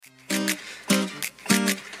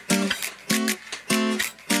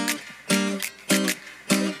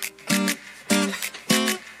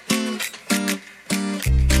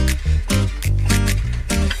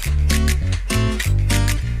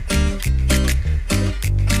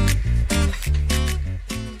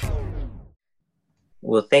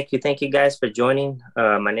Well, thank you guys for joining.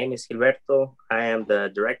 My name is Gilberto. I am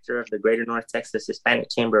the director of the Greater North Texas Hispanic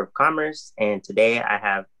Chamber of Commerce, and today I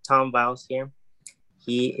have Tom Viles here.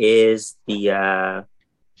 He is the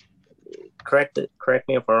correct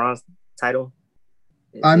me if I'm wrong. Title?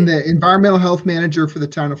 I'm the environmental health manager for the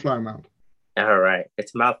town of Flower Mound. All right,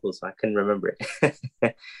 it's a mouthful, so I couldn't remember it.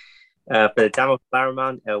 For the town of Flower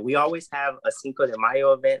Mound, we always have a Cinco de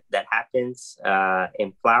Mayo event that happens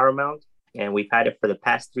in Flower Mound, and we've had it for the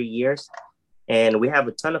past 3 years. And we have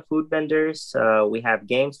a ton of food vendors. We have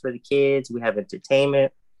games for the kids. We have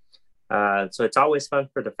entertainment. So it's always fun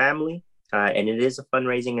for the family. And it is a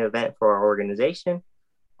fundraising event for our organization.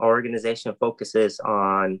 Our organization focuses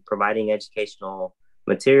on providing educational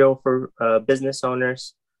material for business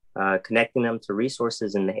owners, connecting them to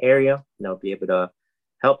resources in the area. They'll be able to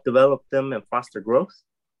help develop them and foster growth.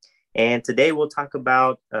 And today we'll talk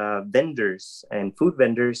about vendors and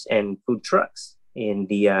food trucks in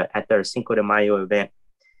the at their Cinco de Mayo event.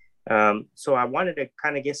 So I wanted to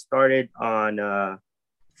kind of get started on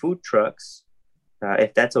food trucks,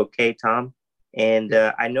 if that's okay, Tom. And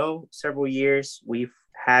I know several years we've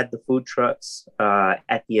had the food trucks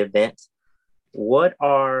at the event.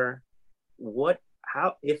 How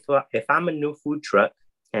if I'm a new food truck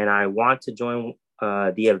and I want to join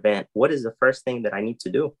the event, what is the first thing that I need to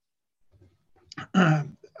do?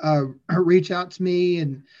 Reach out to me,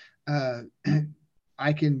 and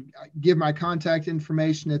I can give my contact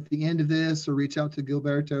information at the end of this, or reach out to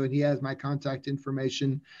Gilberto and he has my contact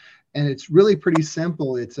information. And it's really pretty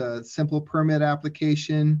simple. It's a simple permit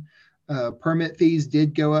application. Permit fees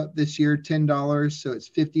did go up this year, $10. So it's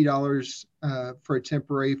 $50 for a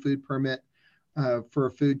temporary food permit for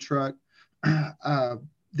a food truck. So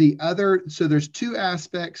there's two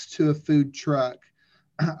aspects to a food truck.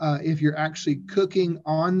 If you're actually cooking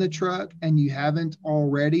on the truck and you haven't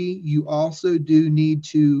already, you also do need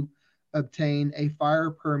to obtain a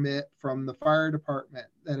fire permit from the fire department.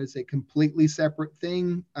 That is a completely separate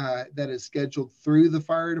thing that is scheduled through the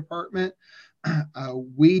fire department.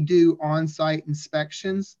 We do on-site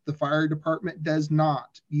inspections. The fire department does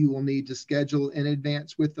not. You will need to schedule in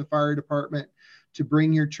advance with the fire department to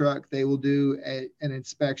bring your truck. They will do an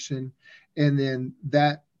inspection, and then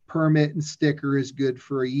that permit and sticker is good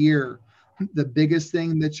for a year. The biggest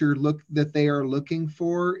thing that they are looking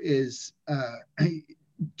for is,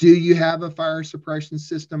 do you have a fire suppression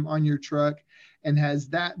system on your truck, and has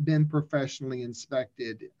that been professionally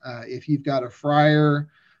inspected? If you've got a fryer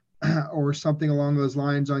or something along those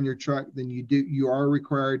lines on your truck, then you are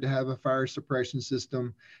required to have a fire suppression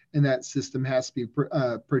system, and that system has to be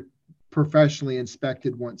professionally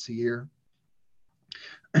inspected once a year.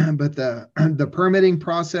 But the permitting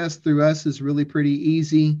process through us is really pretty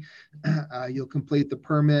easy. You'll complete the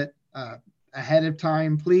permit ahead of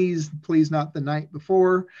time, please not the night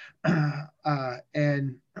before,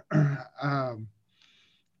 and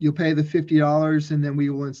you'll pay the $50, and then we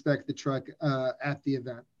will inspect the truck at the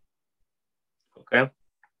event. Okay.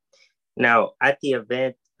 Now at the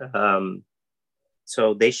event,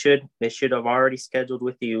 so they should have already scheduled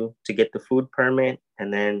with you to get the food permit,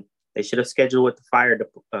 and then they should have scheduled with the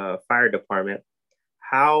fire department.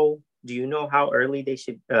 How do you know how early they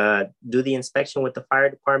should do the inspection with the fire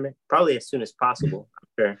department? Probably as soon as possible, I'm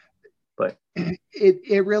sure. But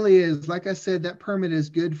it really is. Like I said, that permit is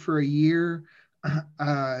good for a year.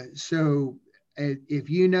 So if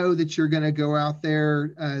you know that you're going to go out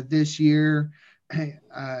there this year,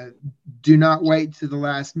 do not wait to the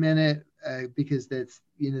last minute because that's,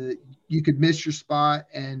 you could miss your spot,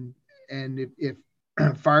 and if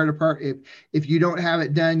fire department, if you don't have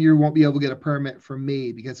it done, you won't be able to get a permit from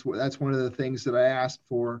me, because that's one of the things that I asked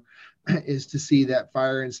for is to see that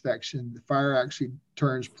fire inspection. The fire actually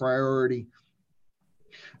turns priority.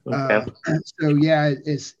 okay. So yeah,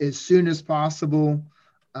 as soon as possible.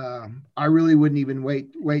 I really wouldn't even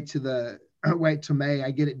wait till May. I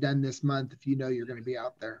get it done this month if you know you're going to be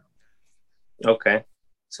out there. Okay,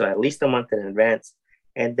 so at least a month in advance.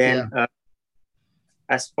 And then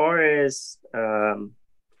as far as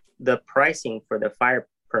the pricing for the fire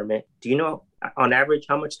permit, do you know on average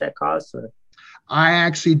how much that costs? Or? I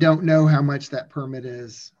actually don't know how much that permit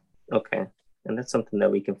is. Okay, and that's something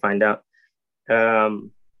that we can find out.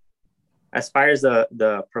 As far as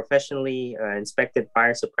the professionally inspected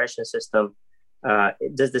fire suppression system,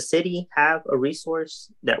 does the city have a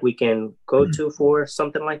resource that we can go to for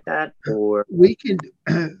something like that? Or we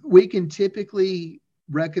can typically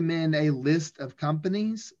recommend a list of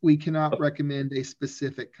companies. We cannot recommend a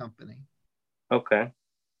specific company. Okay.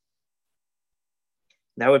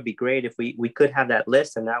 That would be great if we could have that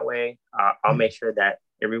list, and that way I'll make sure that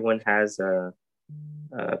everyone has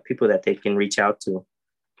people that they can reach out to.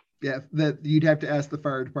 Yeah, that you'd have to ask the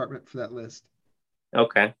fire department for that list.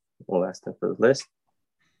 Okay, we'll ask them for the list.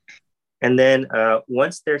 And then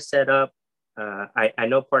once they're set up, I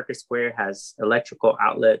know Parker Square has electrical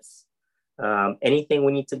outlets. Anything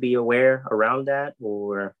we need to be aware around that,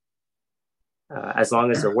 or as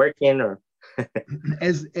long as they're working, or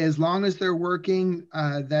As long as they're working,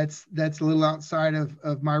 that's a little outside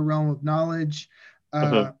of my realm of knowledge.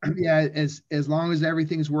 Mhm. Yeah, as long as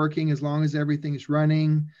everything's working, as long as everything's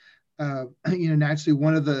running, naturally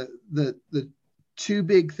one of the two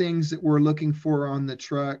big things that we're looking for on the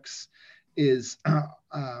trucks is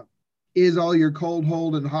is all your cold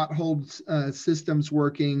hold and hot hold systems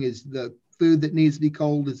working? Is the food that needs to be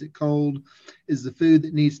cold, is it cold? Is the food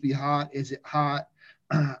that needs to be hot, is it hot?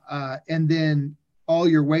 And then all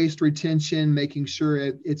your waste retention, making sure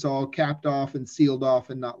it's all capped off and sealed off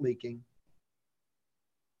and not leaking.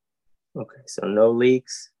 Okay, so no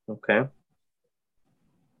leaks. Okay.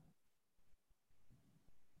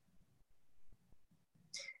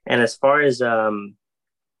 And as far as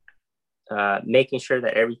making sure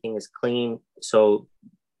that everything is clean, so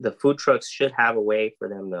the food trucks should have a way for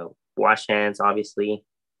them to wash hands, obviously.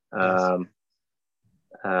 Yes.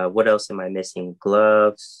 What else am I missing?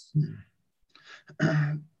 Gloves.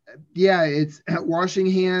 Yeah, it's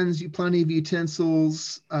washing hands, plenty of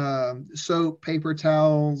utensils, soap, paper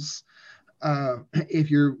towels.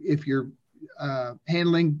 If you're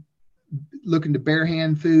handling, looking to bare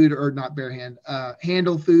hand food, or not bare hand,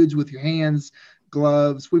 handle foods with your hands,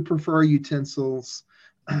 gloves. We prefer utensils,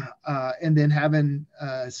 and then having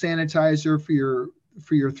sanitizer for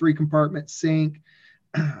your 3 compartment sink,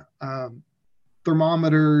 um,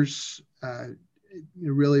 thermometers.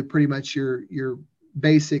 Really, pretty much your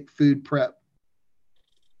basic food prep.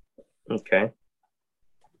 Okay,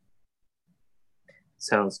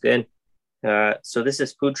 sounds good. So this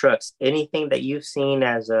is food trucks. Anything that you've seen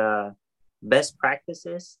as best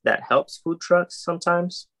practices that helps food trucks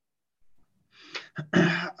sometimes?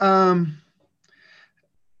 um,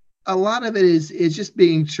 a lot of it is just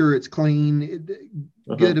being sure it's clean,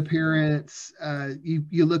 Mm-hmm. good appearance.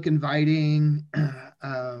 You look inviting,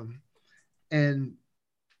 and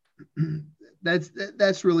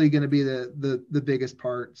that's really going to be the biggest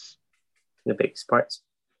parts. The biggest parts.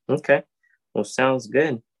 Okay. Well, sounds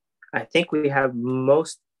good. I think we have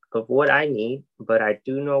most of what I need, but I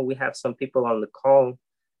do know we have some people on the call.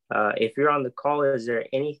 If you're on the call, is there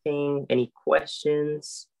anything, any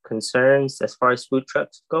questions, concerns as far as food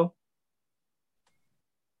trucks go?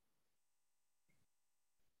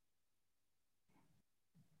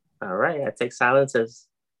 All right, I take silence as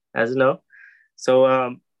a no.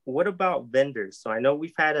 So, what about vendors? So I know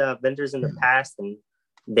we've had vendors in the past, and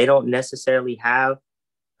they don't necessarily have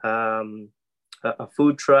um, a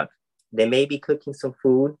food truck. They may be cooking some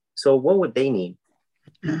food. So what would they need?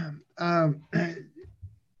 um,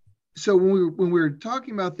 so when we were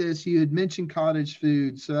talking about this, you had mentioned cottage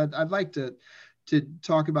food. So I'd like to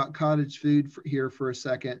talk about cottage food here for a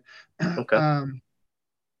second. Okay.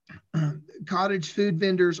 Cottage food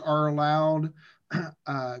vendors are allowed.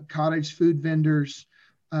 Cottage food vendors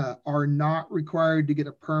are not required to get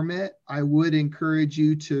a permit. I would encourage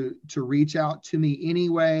you to reach out to me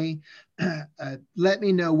anyway. Let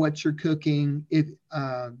me know what you're cooking. If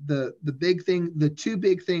the big thing, the two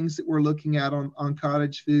big things that we're looking at on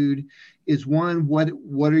cottage food is, one,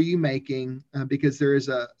 what are you making? Because there's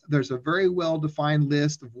a very well defined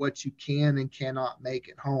list of what you can and cannot make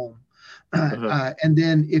at home. Mm-hmm. And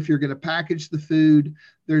then if you're going to package the food,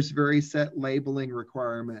 there's very set labeling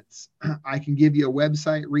requirements. I can give you a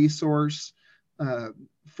website resource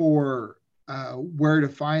for where to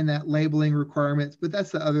find that labeling requirements, but that's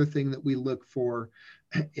the other thing that we look for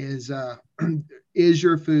is is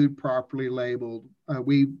your food properly labeled?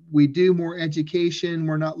 We do more education.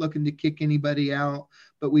 We're not looking to kick anybody out,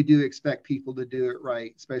 but we do expect people to do it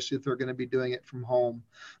right, especially if they're going to be doing it from home.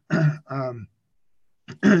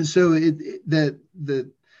 So the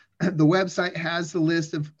website has the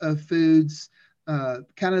list of foods,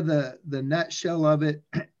 kind of the nutshell of it.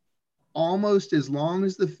 Almost as long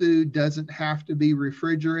as the food doesn't have to be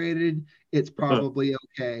refrigerated, it's probably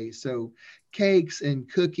okay. So cakes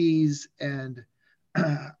and cookies and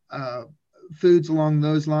foods along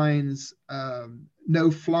those lines.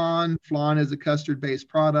 No flan. Flan is a custard-based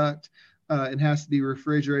product. It has to be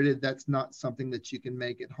refrigerated. That's not something that you can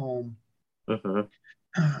make at home. Mm-hmm.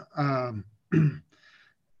 Um,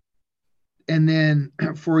 and then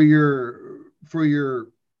for your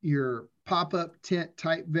pop-up tent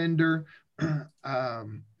type vendor,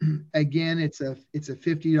 again, it's a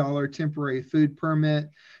 $50 temporary food permit,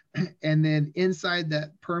 and then inside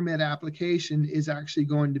that permit application is actually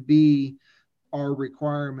going to be our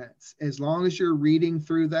requirements. As long as you're reading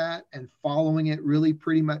through that and following it really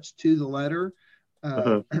pretty much to the letter,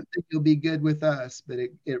 Mm-hmm. I think you'll be good with us. But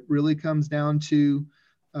it really comes down to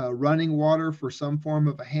running water for some form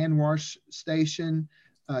of a hand wash station.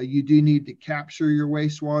 You do need to capture your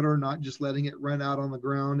wastewater, not just letting it run out on the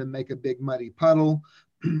ground and make a big muddy puddle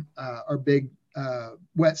or big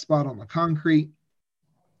wet spot on the concrete.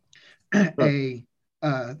 A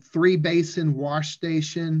 3-basin wash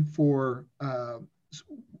station for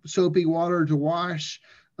soapy water to wash,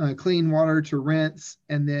 clean water to rinse,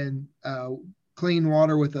 and then clean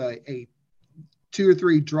water with a 2 or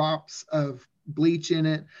 3 drops of bleach in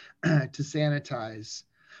it to sanitize.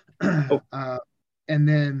 And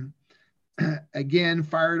then again,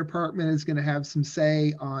 fire department is going to have some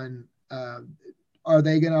say on are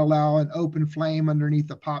they going to allow an open flame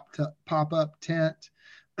underneath a pop-up tent,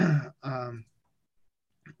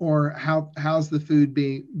 or how's the food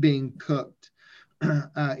being cooked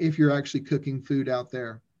if you're actually cooking food out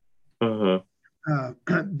there.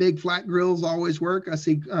 Big flat grills always work. I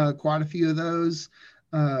see quite a few of those.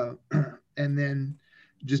 And then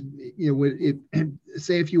just,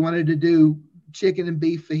 say if you wanted to do chicken and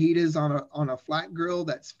beef fajitas on a flat grill,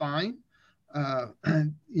 that's fine.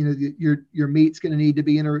 Your meat's going to need to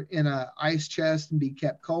be in a ice chest and be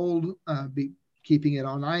kept cold, be keeping it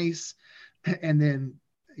on ice. And then,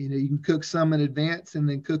 you can cook some in advance and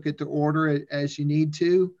then cook it to order as you need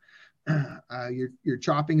to. Your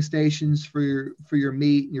chopping stations for your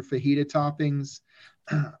meat and your fajita toppings,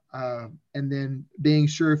 and then being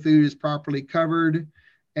sure food is properly covered,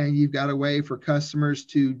 and you've got a way for customers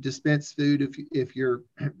to dispense food if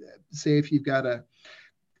you've got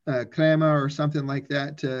a crema or something like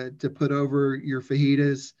that to put over your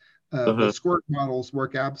fajitas. The squirt bottles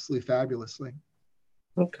work absolutely fabulously.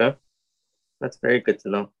 Okay, that's very good to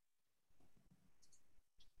know.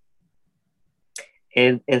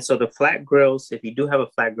 And so the flat grills, if you do have a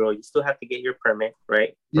flat grill, you still have to get your permit,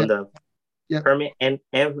 right? From the permit and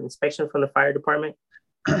inspection from the fire department.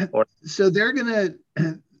 So they're gonna,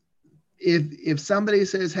 if somebody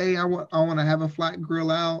says, "Hey, I want to have a flat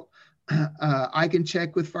grill out," I can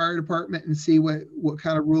check with fire department and see what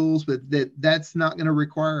kind of rules, but that's not going to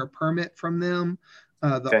require a permit from them.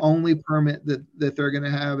 The only permit that they're going to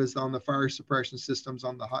have is on the fire suppression systems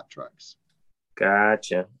on the hot trucks.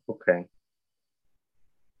 Gotcha. Okay.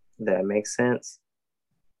 That makes sense.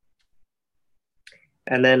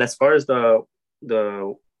 And then as far as the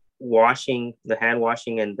washing, the hand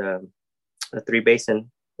washing and the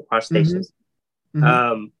 3-basin wash stations,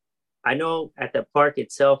 I know at the park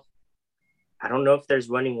itself, I don't know if there's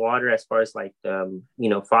running water as far as like,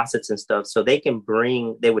 faucets and stuff. So they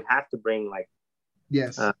would have to bring like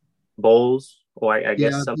bowls, or I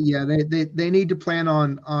guess something. Yeah, they need to plan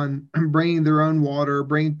on bringing their own water,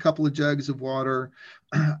 bring a couple of jugs of water.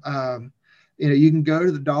 You can go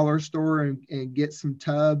to the dollar store and get some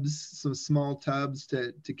small tubs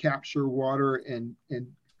to capture water and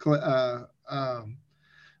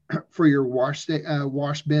for your wash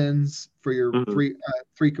bins, for your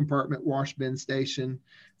three compartment wash bin station.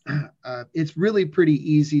 It's really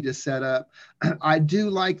pretty easy to set up. I do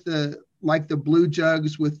like the blue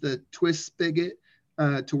jugs with the twist spigot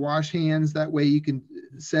to wash hands. That way you can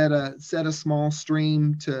set a small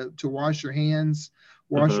stream to wash your hands.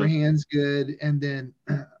 Wash your hands good, and then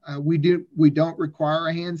we don't require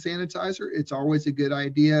a hand sanitizer. It's always a good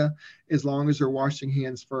idea as long as they're washing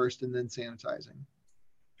hands first and then sanitizing.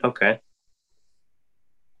 Okay,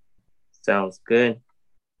 sounds good.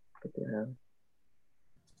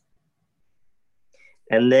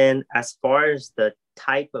 And then as far as the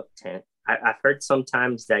type of tent, I've heard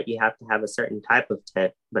sometimes that you have to have a certain type of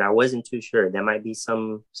tent, but I wasn't too sure. There might be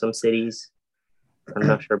some cities. I'm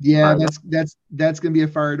not sure. Yeah, that's going to be a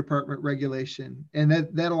fire department regulation, and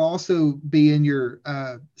that'll also be in your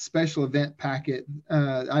special event packet.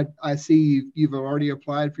 I see you've already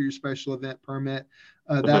applied for your special event permit.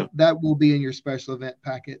 That will be in your special event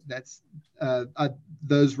packet. That's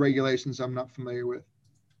those regulations I'm not familiar with.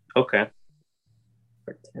 Okay.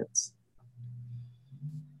 For tents.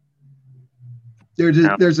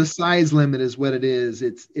 There's a size limit, is what it is.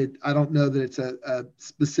 I don't know that it's a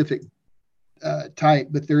specific type,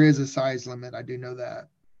 but there is a size limit. I do know that.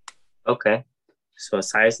 Okay, so a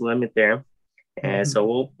size limit there, and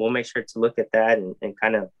so we'll make sure to look at that and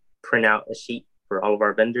kind of print out a sheet for all of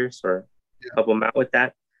our vendors or help them out with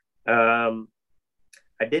that. I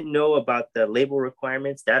didn't know about the label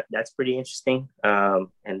requirements. That's pretty interesting,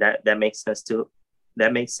 and that makes sense too.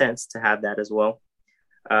 That makes sense to have that as well.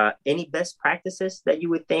 Any best practices that you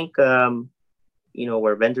would think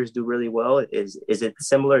where vendors do really well? Is it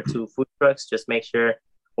similar to food trucks? Just make sure,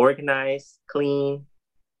 organized, clean,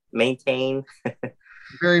 maintain.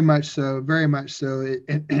 Very much so. Very much so.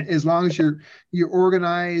 As long as you're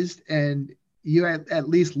organized and you at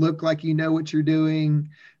least look like you know what you're doing,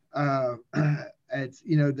 uh, it's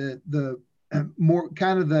the more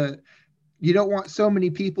kind of the you don't want so many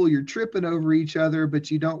people you're tripping over each other, but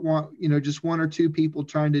you don't want just one or two people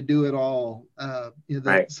trying to do it all.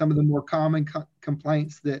 Right. Some of the more common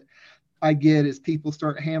complaints that I get is people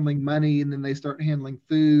start handling money and then they start handling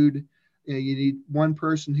food. You need one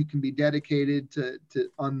person who can be dedicated to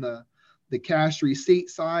on the cash receipt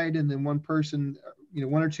side, and then one person,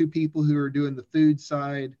 one or two people who are doing the food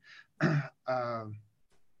side. Um,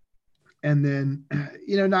 and then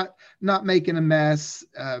not making a mess,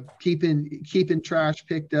 keeping trash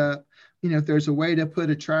picked up. If there's a way to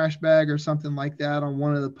put a trash bag or something like that on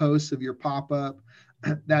one of the posts of your pop-up,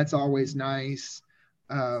 that's always nice.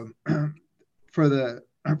 um, for the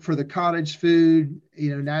cottage food,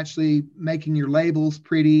 naturally making your labels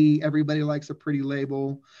pretty. Everybody likes a pretty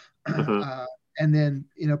label. Mm-hmm. And then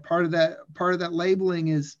part of that labeling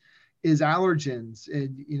is allergens.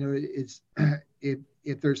 And it's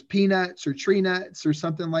if there's peanuts or tree nuts or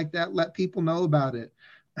something like that, let people know about it.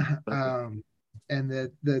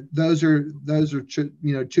 And those are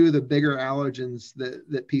two of the bigger allergens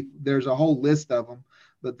that people, there's a whole list of them,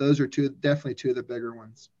 but those are definitely two of the bigger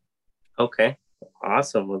ones. Okay,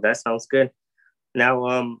 awesome. Well, that sounds good.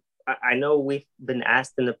 Now, I know we've been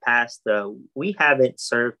asked in the past. We haven't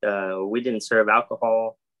served. We didn't serve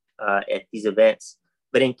alcohol at these events.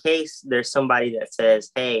 But in case there's somebody that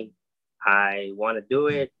says, "Hey, I want to do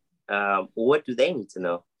it," what do they need to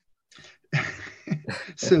know?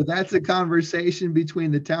 So that's a conversation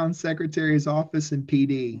between the town secretary's office and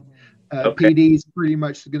PD. Okay. PD is pretty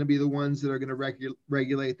much going to be the ones that are going to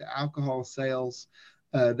regulate the alcohol sales.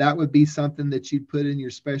 That would be something that you'd put in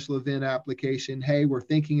your special event application. Hey, we're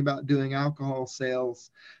thinking about doing alcohol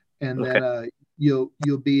sales, and Okay. then you'll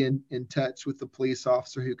be in touch with the police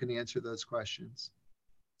officer who can answer those questions.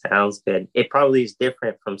 Sounds good. It probably is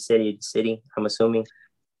different from city to city, I'm assuming.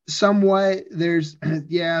 Somewhat. Somewhat. There's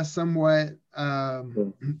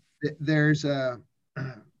I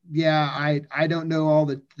don't know all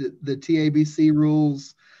the TABC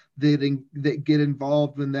rules that get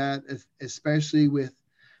involved in that, especially with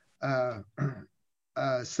some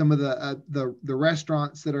of the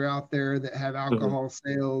restaurants that are out there that have alcohol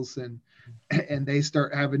sales, and they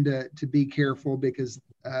start having to be careful because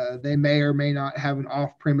they may or may not have an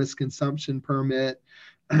off-premise consumption permit.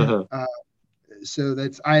 So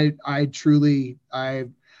that's I truly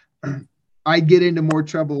I get into more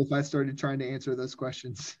trouble if I started trying to answer those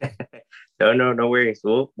questions. No worries.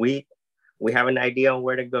 Well, we have an idea on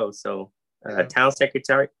where to go. So, town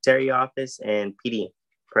secretary office and PD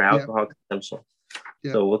for alcohol consumption.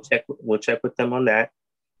 Yep. So we'll check with them on that,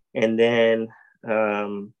 and then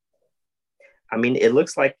I mean, it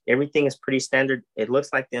looks like everything is pretty standard. It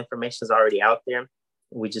looks like the information is already out there.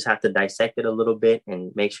 We just have to dissect it a little bit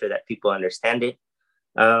and make sure that people understand it.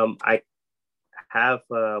 I have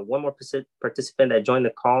one more participant that joined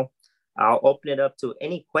the call. I'll open it up to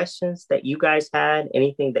any questions that you guys had,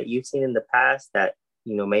 anything that you've seen in the past that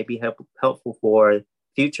may be helpful for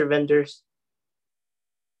future vendors.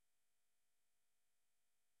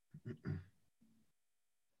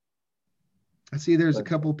 I see there's a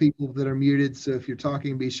couple people that are muted, so if you're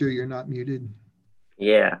talking, be sure you're not muted.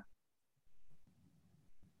 Yeah.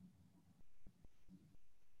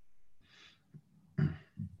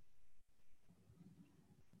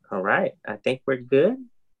 All right. I think we're good.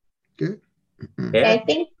 Good. Yeah. I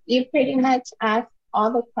think you pretty much asked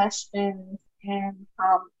all the questions and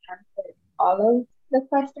answered all of the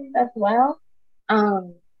questions as well. I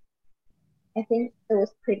think it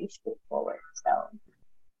was pretty straightforward. So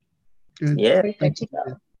good. Yeah. We're good to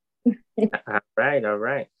go. All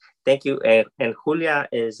right. Thank you. And Julia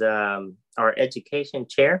is our education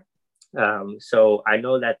chair. So I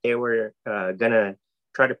know that they were gonna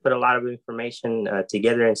try to put a lot of information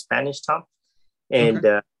together in Spanish, Tom,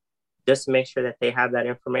 and just to make sure that they have that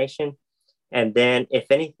information. And then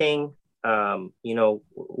if anything,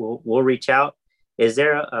 we'll reach out. Is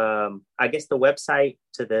there I guess the website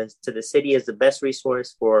to the city is the best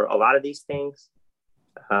resource for a lot of these things?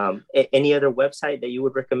 Any other website that you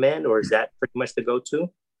would recommend, or is that pretty much the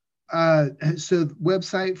go-to? So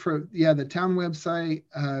website for the town website.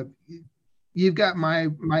 You've got my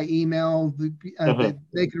email.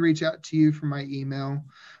 They can reach out to you from my email.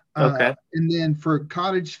 Okay. And then for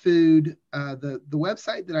cottage food, the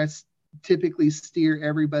website that I typically steer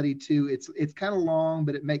everybody to, it's kind of long,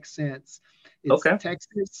 but it makes sense. It's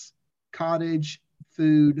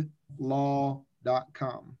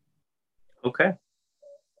TexasCottageFoodLaw.com. Okay.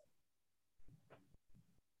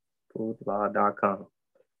 Foodlaw.com.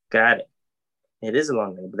 Got it. It is a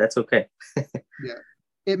long name, but that's okay. Yeah,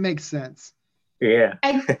 it makes sense. Yeah.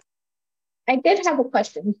 I did have a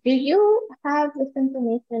question. Do you have this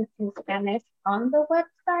information in Spanish on the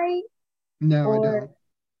website? No, I don't.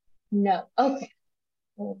 No. Okay.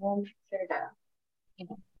 Well, we'll make sure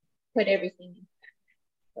to, put everything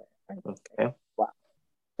in Spanish. Okay. Wow.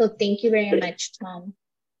 So thank you very much, Tom.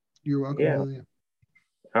 You're welcome, Yeah. Julia.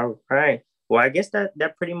 All right. Well, I guess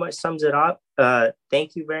that pretty much sums it up.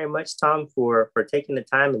 Thank you very much, Tom, for taking the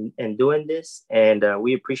time and doing this. And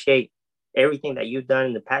we appreciate everything that you've done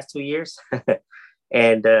in the past 2 years.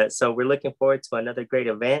 And so we're looking forward to another great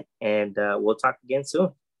event, and we'll talk again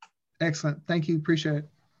soon. Excellent. Thank you. Appreciate it.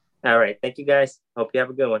 All right. Thank you, guys. Hope you have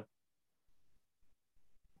a good one.